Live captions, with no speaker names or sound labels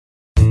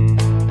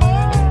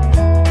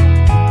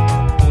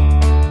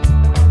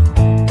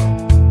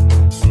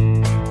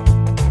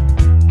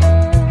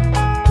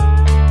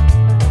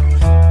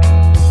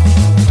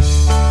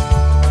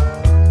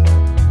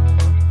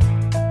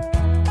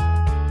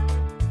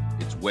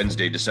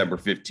Wednesday, December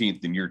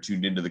 15th, and you're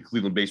tuned into the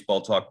Cleveland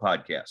Baseball Talk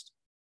podcast.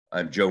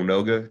 I'm Joe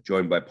Noga,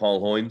 joined by Paul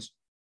Hoynes,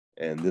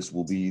 and this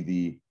will be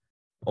the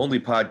only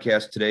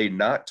podcast today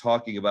not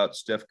talking about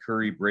Steph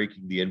Curry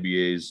breaking the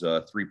NBA's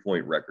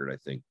three-point record, I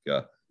think.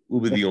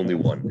 We'll be the only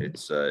one.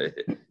 It's the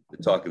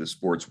talk of the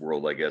sports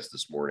world, I guess,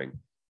 this morning.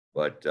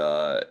 But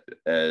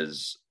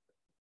as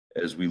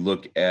we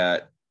look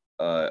at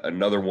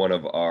another one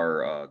of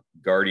our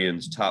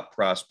Guardians' top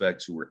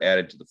prospects who were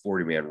added to the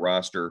 40-man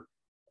roster,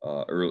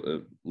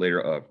 earlier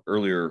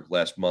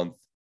last month,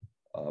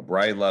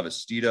 Bryan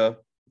Lavastida,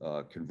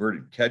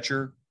 converted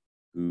catcher,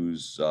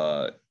 who's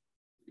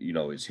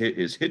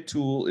his hit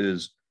tool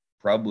is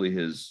probably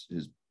his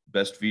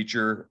best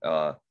feature.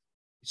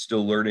 He's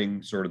still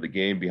learning sort of the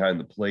game behind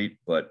the plate,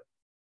 but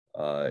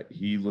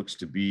he looks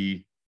to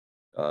be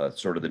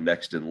sort of the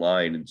next in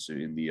line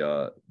in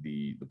the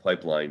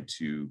pipeline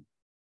to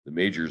the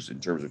majors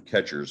in terms of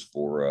catchers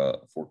for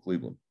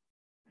Cleveland.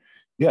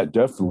 Yeah,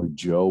 definitely,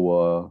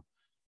 Joe.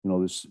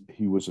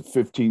 He was a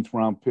 15th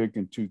round pick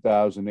in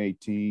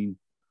 2018,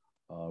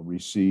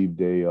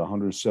 received a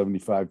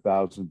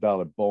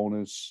 $175,000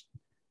 bonus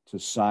to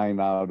sign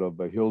out of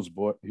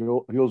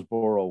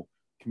Hillsborough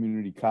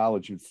Community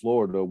College in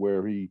Florida,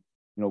 where he,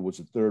 was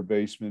a third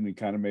baseman and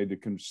kind of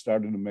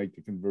started to make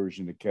the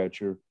conversion to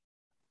catcher.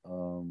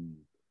 And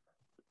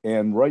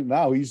right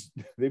now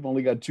they've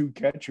only got two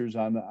catchers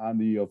on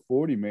the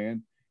 40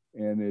 man,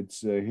 and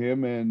it's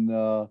him and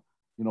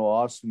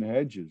Austin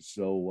Hedges.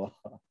 So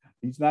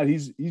he's not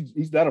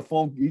a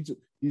phone.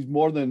 He's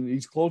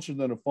closer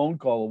than a phone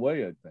call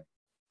away, I think.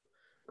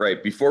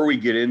 Right. Before we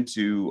get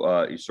into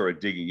sort of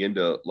digging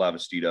into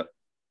Lavastida,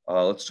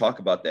 let's talk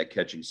about that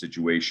catching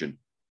situation.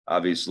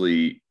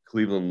 Obviously,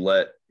 Cleveland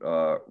let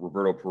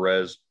Roberto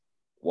Perez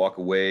walk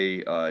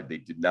away. They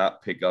did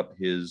not pick up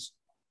his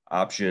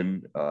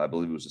option. I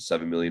believe it was a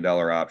 $7 million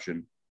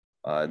option.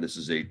 And this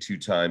is a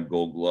two-time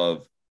Gold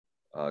Glove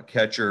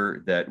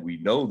catcher that we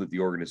know that the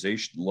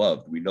organization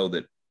loved. We know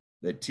that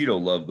Tito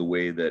loved the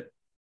way that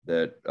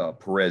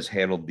Perez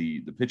handled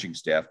the pitching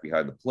staff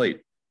behind the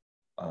plate.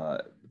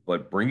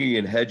 But bringing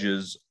in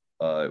Hedges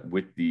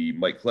with the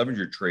Mike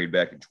Clevenger trade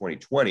back in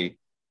 2020,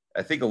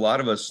 I think a lot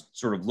of us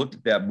sort of looked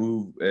at that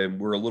move and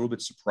were a little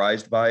bit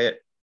surprised by it,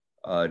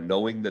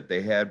 knowing that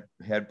they had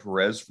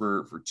Perez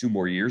for 2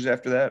 more years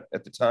after that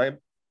at the time.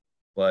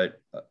 But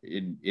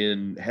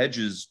in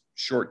Hedges'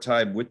 short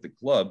time with the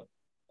club,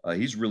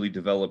 he's really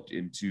developed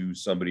into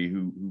somebody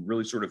who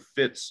really sort of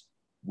fits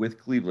with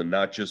Cleveland,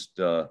 not just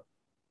a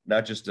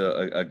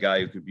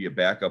guy who could be a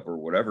backup or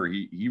whatever.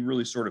 He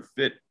really sort of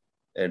fit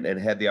and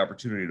had the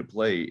opportunity to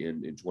play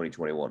in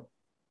 2021.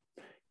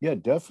 Yeah,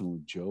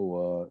 definitely,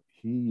 Joe.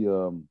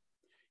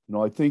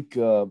 I think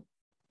the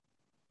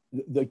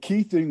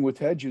key thing with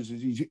Hedges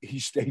is he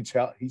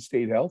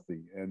stayed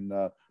healthy and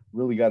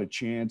really got a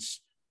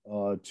chance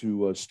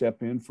to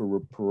step in for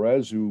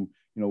Perez, who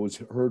was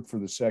hurt for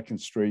the second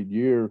straight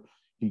year.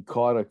 He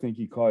caught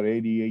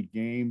 88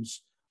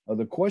 games.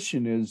 The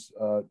question is,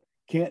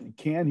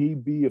 can he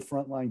be a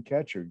frontline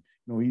catcher?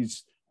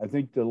 He's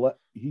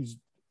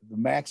the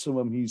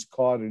maximum he's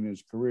caught in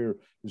his career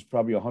is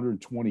probably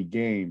 120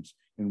 games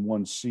in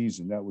one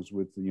season. That was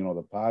with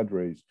the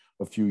Padres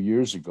a few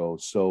years ago.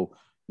 So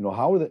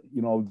how are they?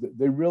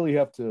 They really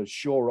have to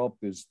shore up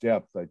this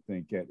depth, I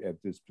think,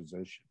 at this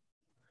position.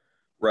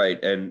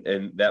 Right,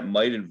 and that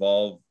might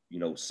involve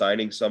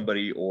signing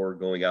somebody or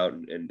going out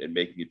and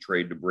making a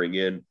trade to bring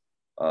in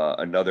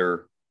a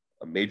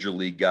major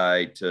league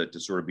guy to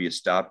sort of be a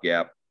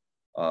stopgap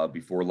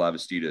before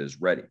Lavastida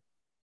is ready.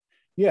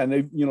 Yeah, and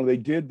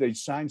they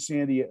signed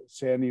Sandy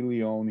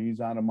Leone. He's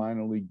on a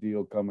minor league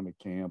deal coming to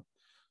camp.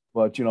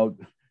 But,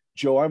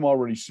 Joe, I'm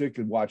already sick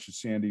of watching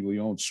Sandy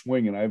Leone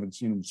swing, and I haven't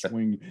seen him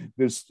swing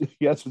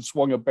he hasn't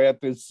swung a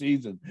bat this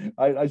season.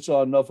 I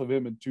saw enough of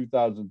him in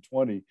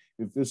 2020.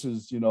 If this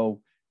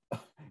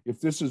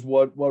is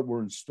what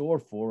we're in store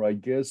for, I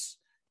guess,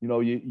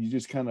 you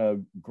just kind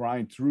of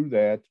grind through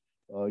that.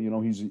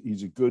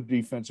 He's a good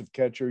defensive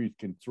catcher. He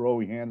can throw.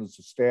 He handles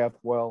the staff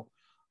well.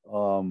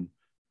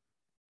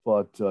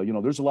 But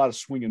there's a lot of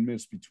swing and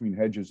miss between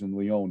Hedges and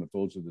Leone, if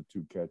those are the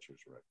two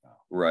catchers right now.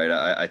 Right.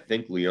 I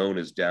think Leone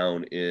is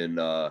down in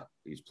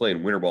he's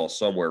playing winter ball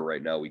somewhere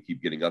right now. We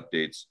keep getting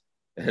updates,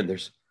 and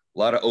there's a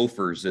lot of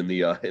offers in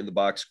the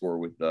box score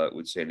with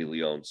Sandy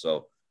Leone.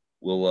 So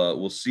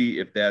we'll see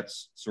if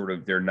that's sort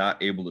of they're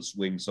not able to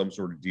swing some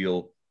sort of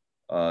deal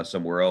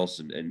somewhere else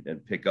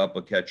and pick up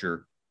a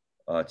catcher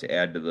to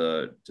add to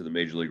the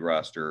major league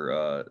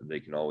roster. They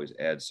can always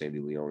add Sandy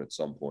Leone at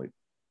some point.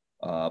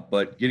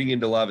 But getting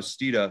into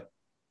Lavastida,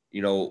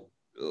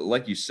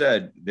 like you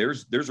said,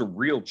 there's a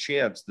real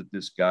chance that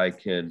this guy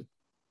can,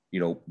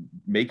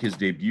 make his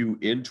debut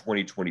in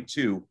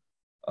 2022,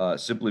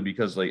 simply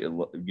because, like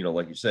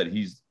you said,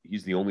 he's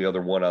the only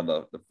other one on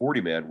the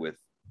 40 man with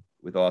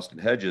Austin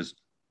Hedges.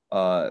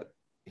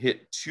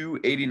 Hit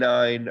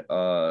 289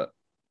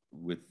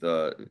 with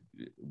a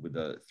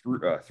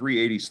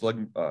 380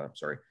 slugging.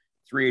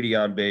 380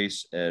 on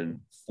base and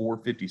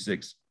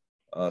 456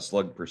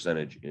 slug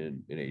percentage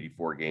in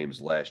 84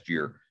 games last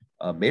year.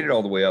 Made it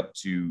all the way up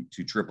to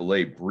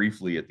AAA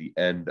briefly at the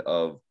end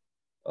of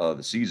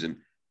the season.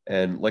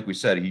 And like we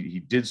said, he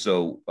did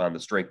so on the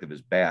strength of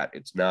his bat.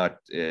 It's not,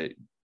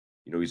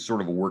 he's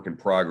sort of a work in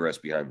progress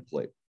behind the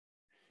plate.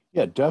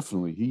 Yeah,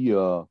 definitely. He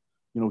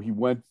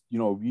went,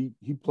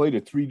 he played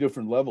at three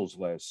different levels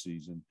last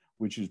season,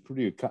 which is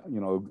pretty, a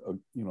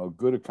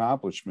good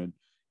accomplishment.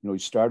 He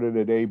started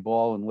at A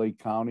ball in Lake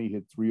County,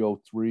 hit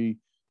 303.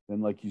 Then,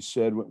 like you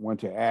said,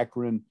 went to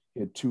Akron,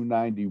 hit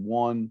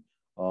 291.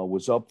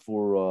 Was up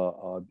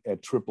for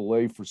at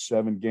AAA for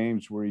 7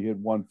 games where he hit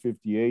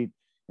 158,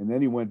 and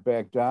then he went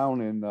back down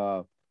and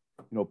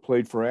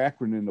played for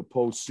Akron in the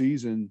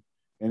postseason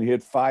and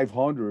hit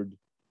 500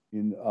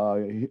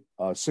 in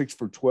 6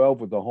 for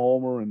 12 with a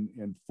homer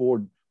and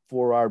four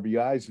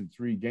RBIs in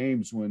 3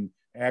 games when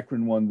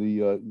Akron won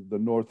the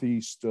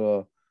Northeast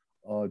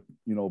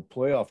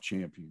playoff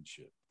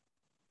championship.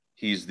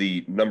 He's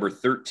the number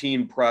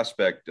 13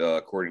 prospect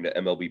according to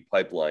MLB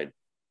Pipeline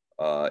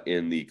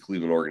in the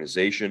Cleveland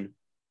organization.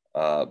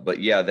 But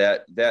yeah,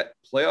 that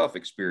playoff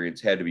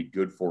experience had to be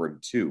good for him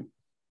too.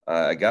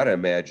 I got to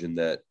imagine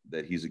that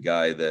he's a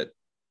guy that,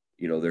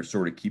 they're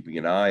sort of keeping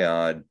an eye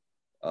on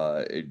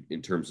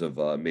in terms of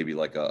maybe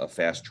like a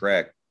fast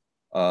track.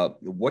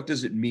 What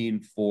does it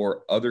mean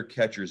for other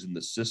catchers in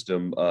the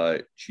system,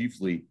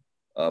 chiefly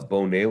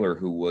Bo Naylor,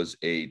 who was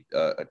a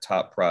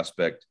top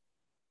prospect,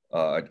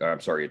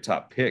 a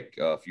top pick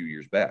a few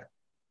years back?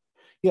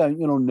 Yeah,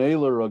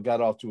 Naylor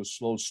got off to a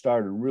slow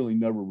start and really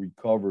never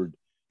recovered,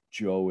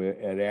 Joe,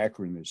 at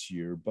Akron this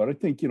year. But I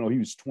think, he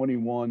was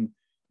 21.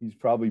 He's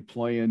probably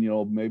playing,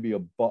 maybe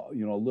a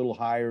little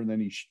higher than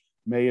he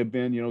may have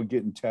been,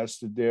 getting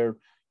tested there.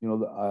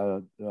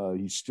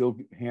 He still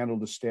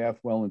handled the staff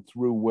well and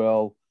threw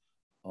well.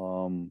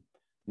 And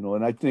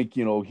I think,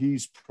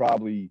 he's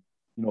probably,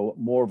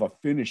 more of a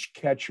finished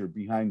catcher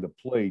behind the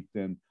plate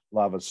than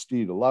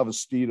Lavastida.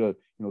 Lavastida,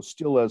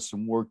 still has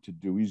some work to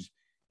do. He's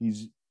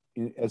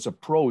as a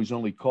pro, he's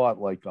only caught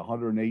like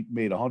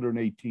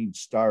 118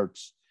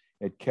 starts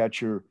at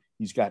catcher.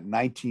 He's got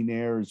 19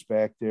 errors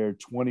back there,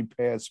 20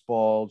 pass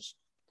balls,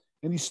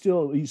 and he's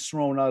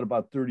thrown out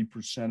about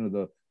 30% of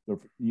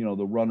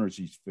the runners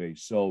he's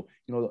faced. So,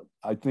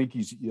 I think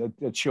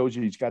that shows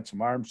you he's got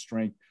some arm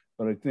strength,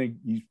 but I think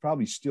he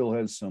probably still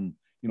has some,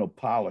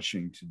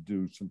 polishing to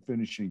do, some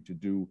finishing to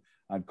do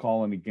on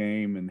calling a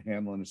game and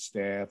handling a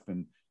staff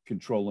and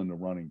controlling the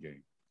running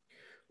game.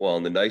 Well,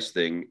 and the nice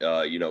thing,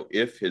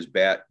 if his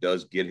bat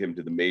does get him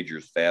to the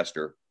majors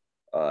faster,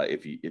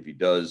 if he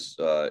does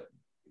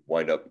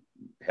wind up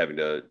having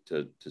to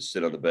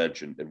sit on the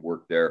bench and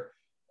work there,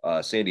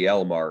 Sandy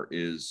Alomar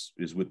is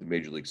with the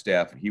major league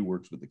staff and he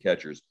works with the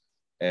catchers,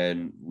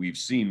 and we've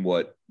seen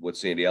what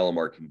Sandy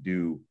Alomar can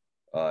do,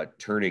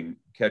 turning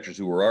catchers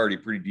who were already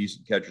pretty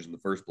decent catchers in the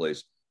first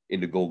place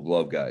into Gold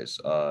Glove guys.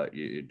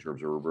 In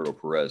terms of Roberto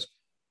Perez,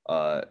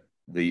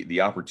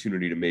 the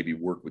opportunity to maybe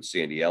work with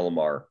Sandy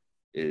Alomar,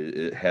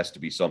 it has to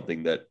be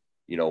something that,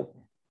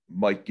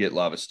 might get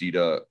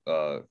Lavastida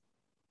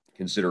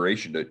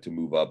consideration to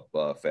move up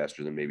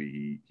faster than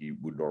maybe he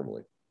would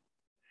normally.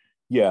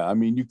 Yeah, I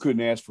mean, you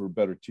couldn't ask for a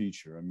better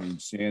teacher. I mean,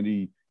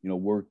 Sandy,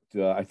 worked,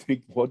 I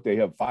think they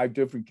have 5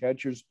 different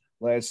catchers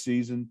last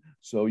season.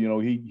 So,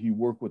 he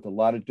worked with a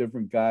lot of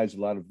different guys,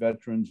 a lot of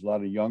veterans, a lot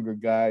of younger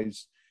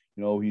guys.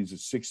 He's a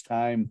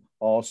 6-time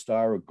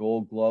All-Star, a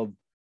Gold Glove,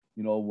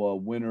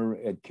 winner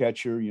at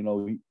catcher.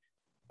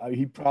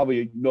 He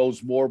probably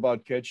knows more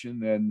about catching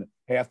than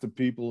half the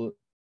people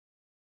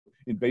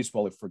in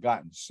baseball have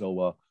forgotten.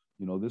 So,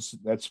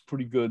 that's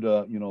pretty good,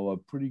 a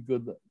pretty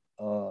good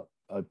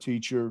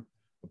teacher,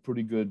 a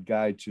pretty good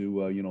guy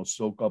to,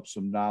 soak up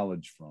some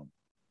knowledge from.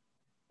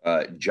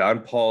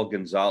 John Paul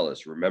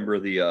Gonzalez. Remember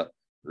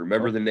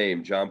the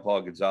name, John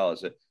Paul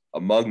Gonzalez,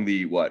 among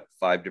the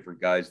 5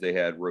 different guys they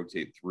had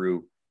rotate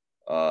through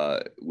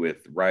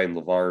with Ryan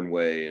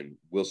Lavarnway and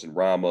Wilson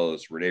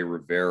Ramos, Rene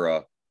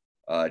Rivera.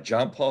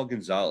 John Paul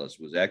Gonzalez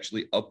was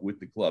actually up with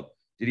the club.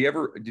 Did he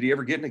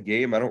ever get in a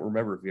game? I don't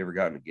remember if he ever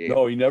got in a game.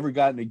 No, he never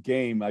got in a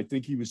game. I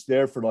think he was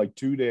there for like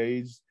 2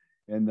 days,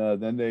 and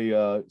then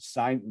they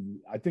signed.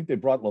 I think they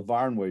brought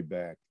Lavarnway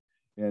back,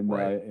 and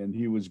right. And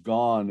he was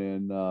gone.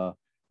 And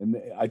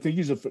I think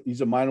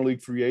he's a minor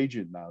league free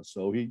agent now.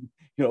 So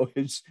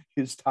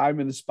his time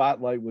in the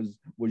spotlight was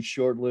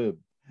short lived.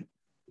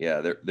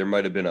 Yeah, there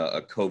might have been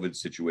a COVID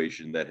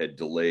situation that had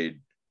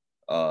delayed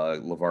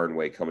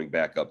Lavarnway coming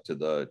back up to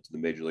the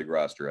major league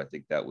roster. I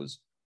think that was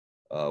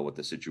what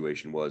the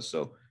situation was.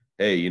 So,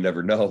 hey, you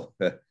never know.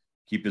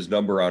 Keep his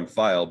number on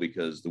file,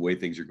 because the way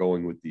things are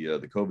going with the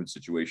COVID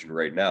situation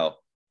right now,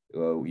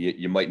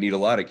 you might need a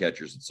lot of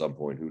catchers at some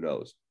point. Who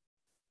knows?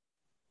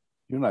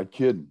 You're not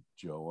kidding,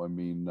 Joe. I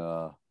mean,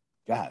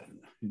 God,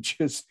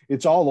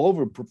 it's all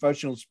over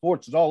professional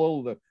sports. It's all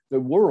over the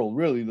world,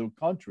 really, the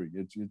country.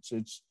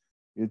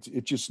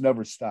 It just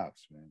never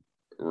stops, man.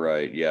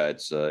 Right. Yeah.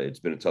 It's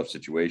been a tough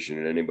situation,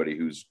 and anybody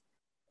who's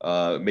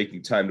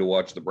making time to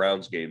watch the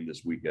Browns game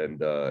this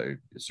weekend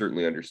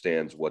certainly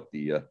understands what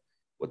the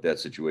what that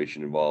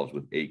situation involves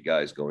with 8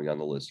 guys going on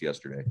the list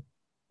yesterday,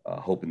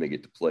 hoping they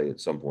get to play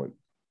at some point.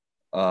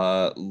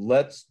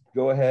 Let's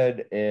go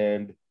ahead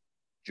and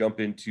jump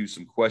into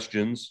some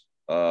questions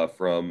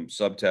from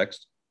subtext.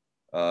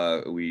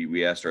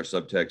 We asked our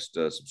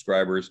subtext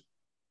subscribers if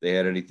they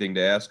had anything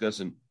to ask us,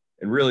 and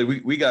really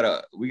we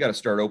gotta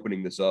start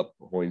opening this up,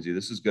 Hoinsey.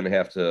 This is going to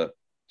have to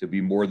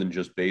be more than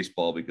just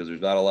baseball, because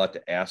there's not a lot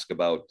to ask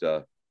about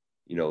the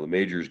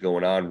majors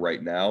going on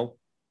right now.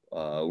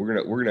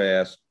 We're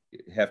gonna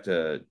have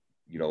to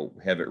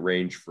have it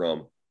range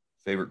from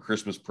favorite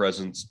Christmas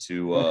presents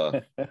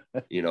to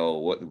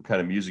what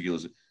kind of music you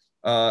listen.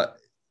 The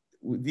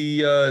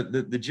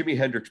Jimi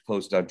Hendrix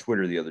post on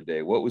Twitter the other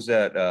day. What was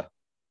that?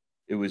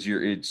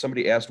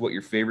 Somebody asked what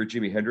your favorite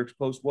Jimi Hendrix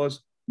post was.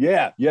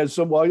 Yeah.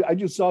 I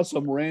just saw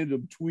some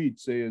random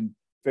tweet saying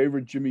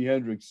favorite Jimi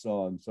Hendrix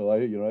song, so I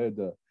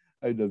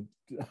had to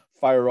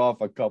fire off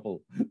a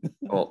couple.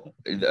 Well,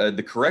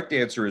 the correct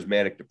answer is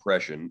Manic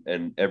Depression,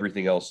 and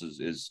everything else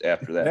is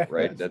after that,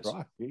 right? That's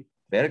right.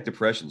 Manic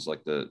Depression's like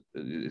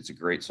it's a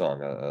great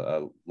song.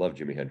 I love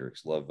Jimi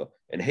Hendrix.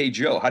 And Hey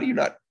Joe. How do you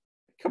not?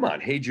 Come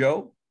on, Hey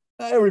Joe.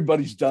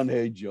 Everybody's done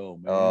Hey Joe,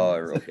 man. Oh,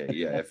 okay,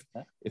 yeah.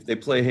 If they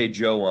play Hey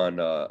Joe on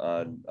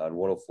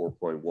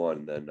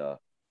 104.1,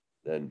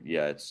 then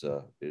yeah,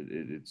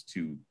 it's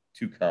too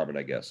common,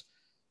 I guess.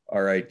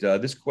 All right,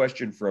 this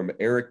question from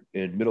Eric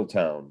in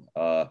Middletown.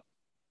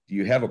 Do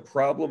you have a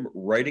problem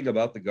writing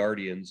about the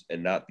Guardians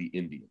and not the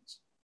Indians?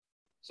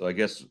 So I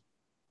guess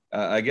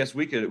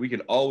we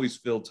could always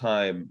fill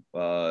time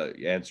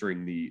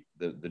answering the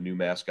new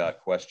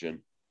mascot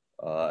question,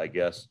 I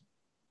guess.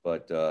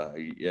 But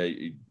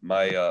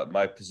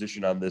my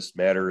position on this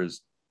matter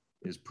is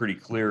pretty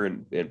clear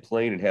and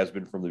plain. It has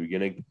been from the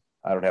beginning.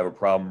 I don't have a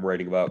problem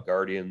writing about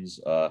Guardians.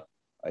 I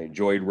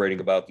enjoyed writing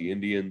about the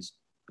Indians.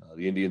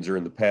 The Indians are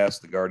in the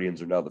past. The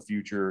Guardians are now the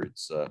future.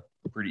 It's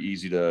pretty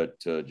easy to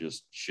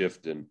just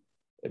shift and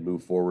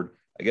move forward.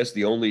 I guess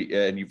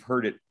and you've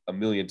heard it a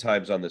million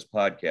times on this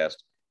podcast,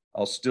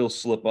 I'll still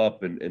slip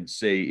up and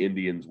say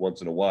Indians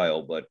once in a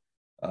while, but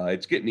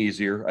it's getting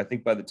easier. I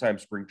think by the time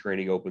spring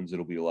training opens,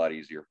 it'll be a lot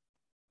easier.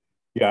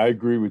 Yeah, I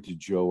agree with you,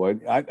 Joe.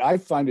 I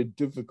find it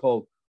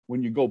difficult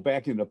when you go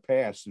back in the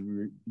past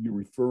and you're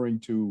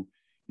referring to,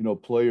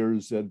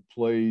 players that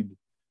played,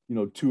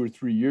 2 or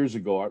 3 years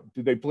ago.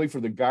 Did they play for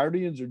the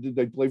Guardians or did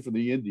they play for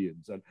the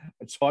Indians? And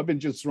so I've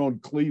been just throwing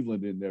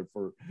Cleveland in there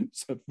for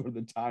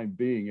the time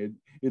being.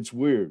 It's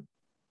weird.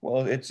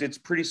 Well, it's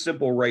pretty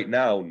simple right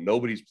now.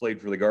 Nobody's played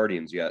for the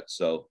Guardians yet,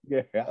 so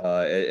yeah.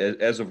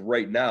 As of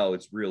right now,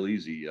 it's real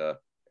easy.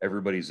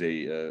 Everybody's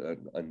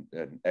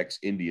an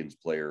ex-Indians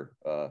player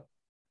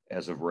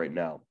as of right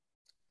now.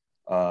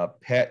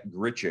 Pat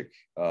Gritchick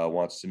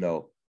wants to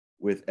know,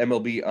 with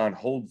MLB on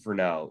hold for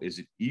now, is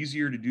it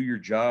easier to do your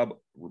job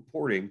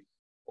reporting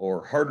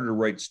or harder to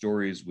write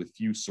stories with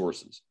few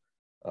sources?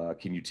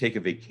 Can you take a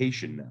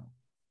vacation now?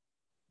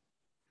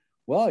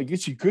 Well, I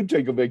guess you could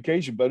take a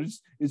vacation, but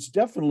it's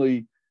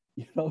definitely,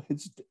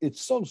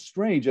 it's so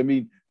strange. I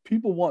mean,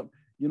 people want,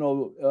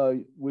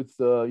 with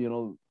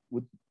the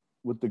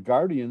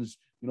Guardians,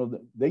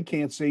 they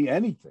can't say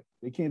anything.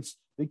 They can't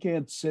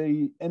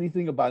say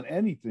anything about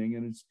anything,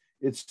 and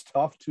it's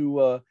tough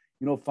to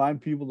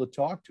find people to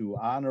talk to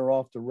on or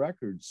off the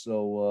record.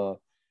 So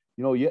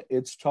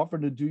it's tougher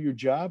to do your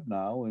job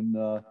now, and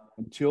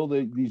until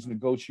these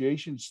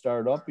negotiations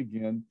start up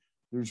again,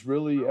 there's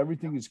really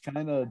everything is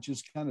kind of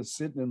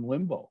sitting in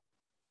limbo.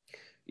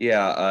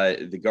 Yeah,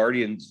 the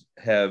Guardians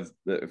have,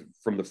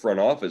 from the front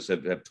office,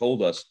 have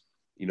told us,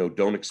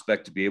 don't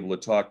expect to be able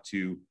to talk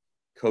to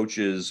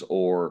coaches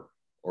or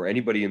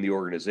anybody in the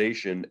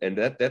organization, and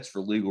that's for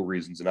legal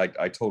reasons, and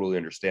I totally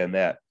understand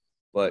that.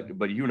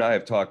 But you and I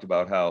have talked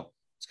about how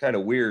it's kind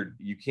of weird.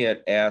 You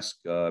can't ask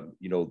the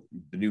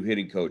new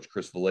hitting coach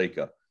Chris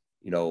Valaika,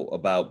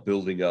 about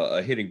building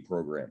a hitting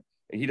program,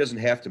 and he doesn't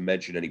have to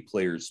mention any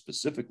players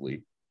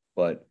specifically,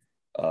 but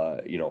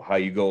how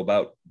you go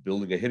about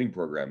building a hitting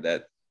program,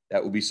 that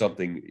would be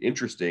something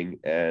interesting,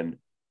 and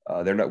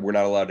we're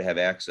not allowed to have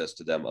access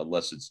to them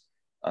unless it's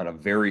on a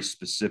very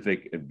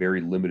specific and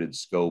very limited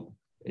scope.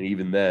 And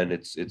even then,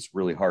 it's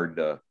really hard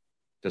to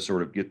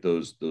sort of get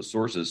those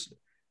sources.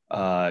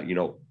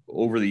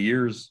 Over the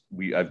years,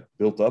 I've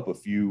built up a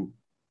few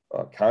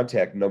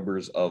contact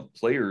numbers of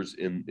players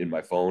in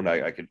my phone.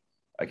 I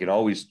can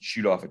always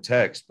shoot off a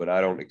text, but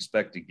I don't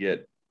expect to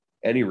get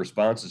any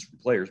responses from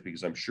players,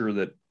 because I'm sure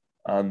that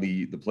on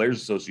the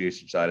Players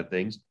Association side of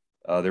things,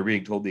 they're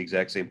being told the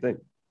exact same thing.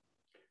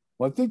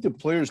 Well, I think the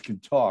players can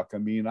talk. I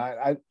mean,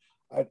 I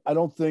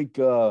don't think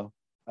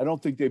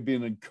they've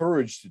been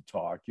encouraged to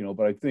talk,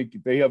 but I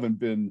think they haven't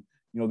been,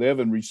 they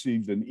haven't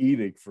received an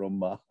edict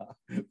from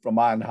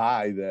on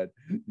high that,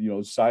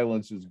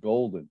 silence is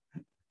golden.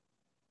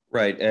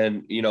 Right.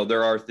 And,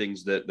 there are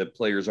things that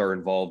players are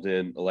involved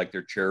in, like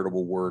their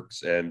charitable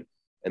works and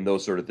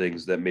those sort of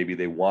things that maybe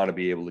they want to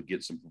be able to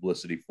get some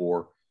publicity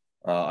for.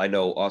 I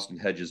know Austin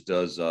Hedges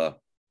does a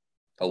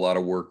lot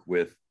of work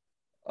with,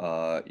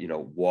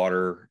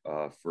 water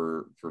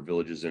for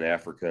villages in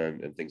Africa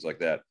and things like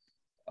that.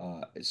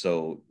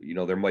 So,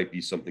 there might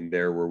be something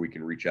there where we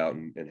can reach out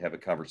and have a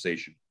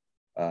conversation.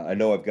 I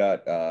know I've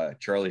got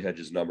Charlie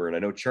Hedges' number, and I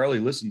know Charlie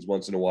listens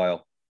once in a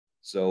while.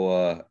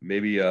 So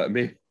maybe I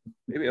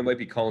might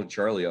be calling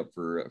Charlie up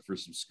for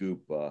some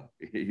scoop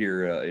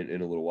here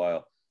in a little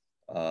while,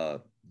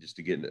 just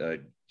to get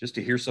just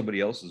to hear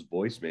somebody else's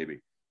voice, maybe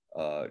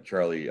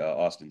Charlie,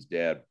 Austin's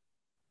dad.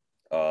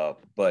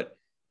 But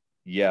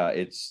yeah,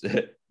 it's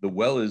the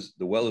well is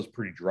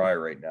pretty dry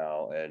right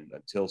now, and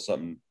until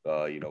something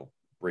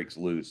breaks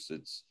loose,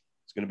 it's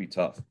going to be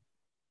tough.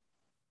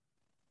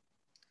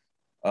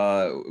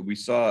 We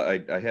saw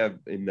I have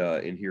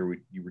in here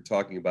you were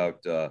talking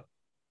about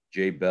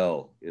Jay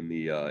Bell in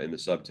the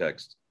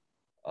subtext.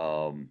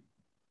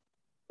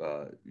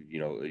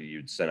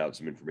 You'd sent out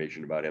some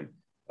information about him.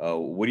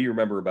 What do you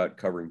remember about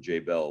covering Jay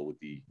Bell with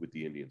the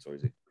Indians,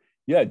 Hoynesy?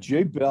 Yeah,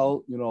 Jay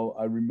Bell,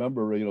 I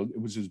remember,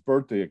 it was his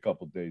birthday a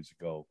couple of days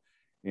ago.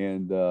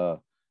 And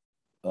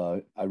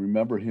I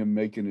remember him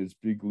making his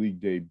big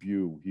league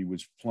debut. He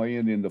was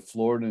playing in the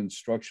Florida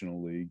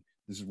Instructional League.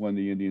 This is when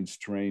the Indians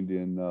trained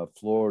in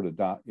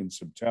Florida in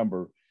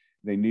September.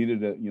 They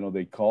needed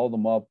they called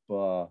him up.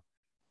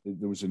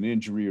 There was an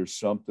injury or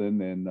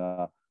something. And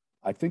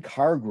I think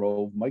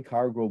Mike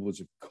Hargrove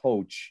was a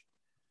coach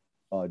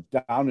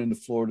down in the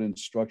Florida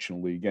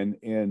Instructional League.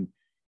 And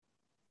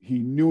he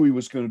knew he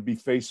was going to be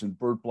facing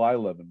Bert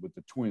Blyleven with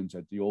the Twins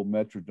at the old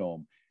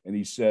Metrodome. And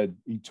he said,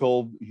 he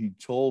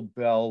told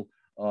Bell,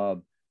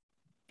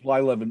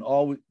 Blyleven,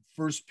 always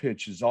first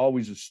pitch is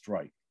always a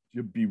strike.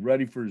 You'll be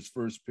ready for his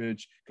first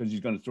pitch because he's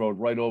going to throw it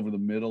right over the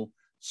middle.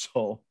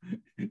 So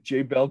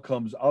Jay Bell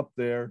comes up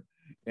there,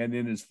 and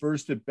in his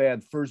first at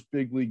bat, first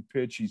big league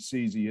pitch he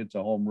sees, he hits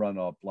a home run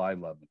off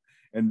Blyleven.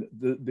 And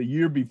the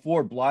year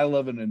before,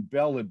 Blyleven and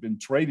Bell had been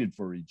traded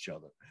for each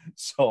other.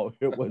 So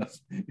it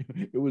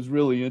was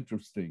really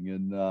interesting.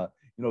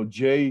 And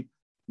Jay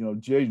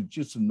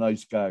just a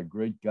nice guy,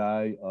 great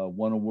guy.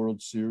 Won a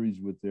World Series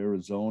with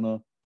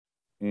Arizona,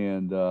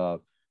 and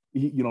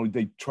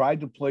they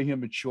tried to play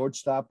him at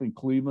shortstop in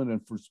Cleveland,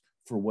 and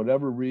for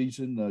whatever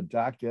reason,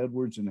 Doc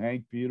Edwards and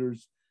Hank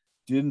Peters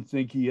didn't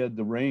think he had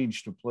the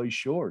range to play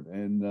short,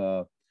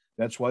 and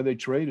that's why they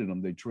traded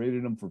him. They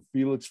traded him for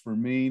Felix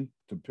Fermin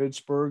to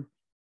Pittsburgh,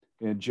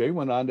 and Jay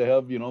went on to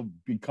have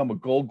become a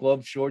Gold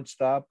Glove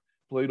shortstop.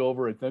 Played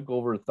over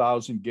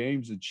 1,000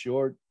 games at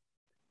short,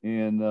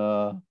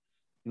 and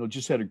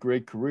just had a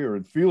great career.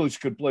 And Felix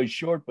could play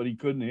short, but he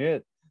couldn't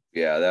hit.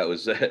 Yeah, that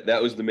was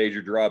the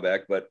major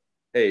drawback. But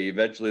hey,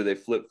 eventually they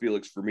flipped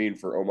Felix Fermin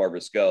for Omar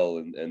Vizquel,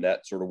 and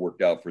that sort of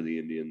worked out for the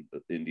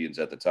Indians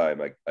at the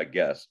time, I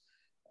guess.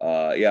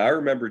 I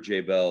remember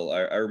Jay Bell.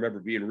 I remember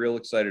being real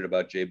excited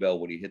about Jay Bell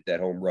when he hit that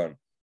home run,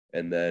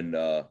 and then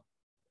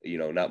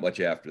not much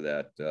after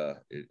that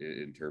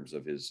in terms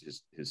of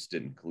his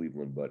stint in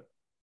Cleveland, but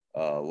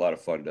a lot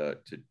of fun to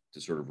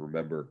sort of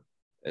remember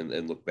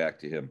and look back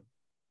to him.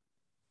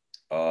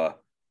 That's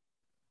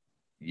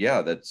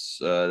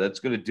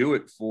going to do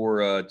it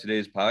for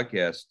today's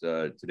podcast.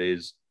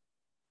 Today's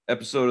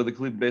episode of the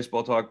Cleveland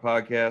Baseball Talk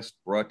podcast,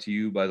 brought to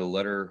you by the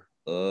letter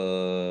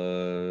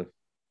who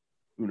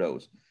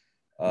knows.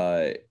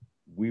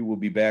 We will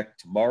be back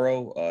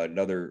tomorrow,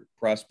 another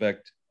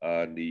prospect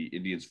on the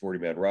Indians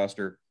 40-man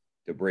roster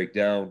to break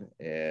down,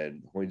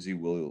 and Hoynesy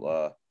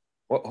will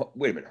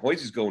wait a minute.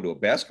 Hoynesie's going to a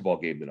basketball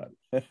game tonight.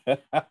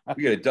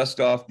 We got to dust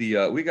off the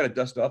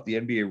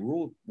NBA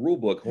rule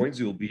book.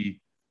 Hoynesy will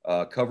be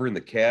covering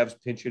the Cavs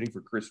pinch hitting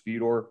for Chris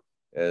Fedor,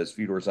 as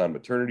Fedor's on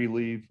maternity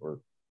leave, or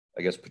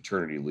I guess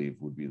paternity leave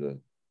would be the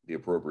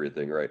appropriate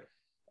thing, right?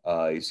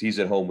 He's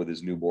at home with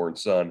his newborn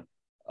son.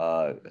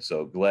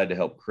 So glad to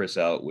help Chris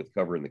out with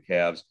covering the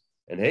Cavs.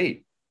 And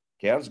hey,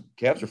 Cavs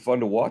are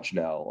fun to watch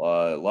now.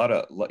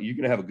 You're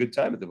gonna have a good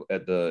time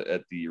at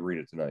the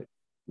arena tonight.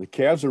 The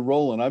Cavs are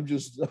rolling. I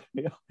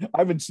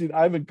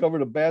haven't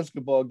covered a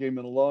basketball game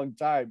in a long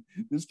time.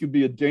 This could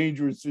be a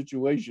dangerous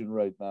situation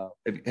right now.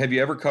 Have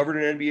you ever covered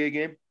an NBA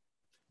game?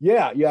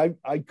 Yeah.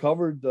 I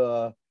covered,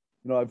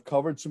 I've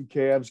covered some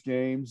Cavs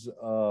games.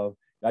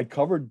 I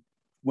covered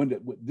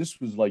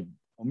this was like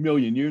a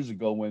million years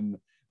ago when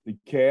the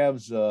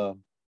Cavs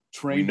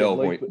trained at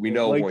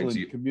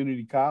Lakeland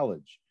Community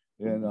College.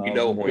 And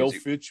Bill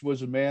Fitch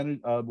was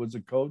was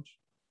a coach.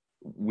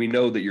 We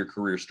know that your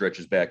career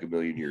stretches back a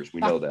million years. We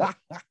know that,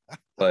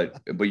 but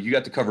you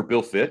got to cover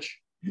Bill Fitch.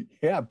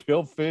 Yeah,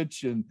 Bill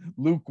Fitch and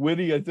Luke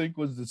Whitty, I think,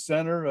 was the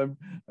center.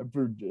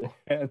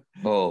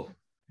 Oh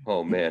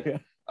man, yeah.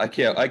 I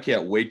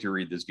can't wait to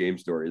read this game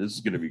story. This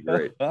is going to be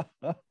great. All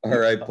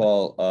right,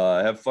 Paul.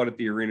 Have fun at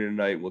the arena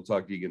tonight. We'll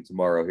talk to you again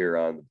tomorrow here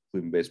on the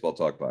Cleveland Baseball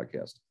Talk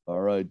podcast.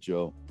 All right,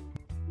 Joe.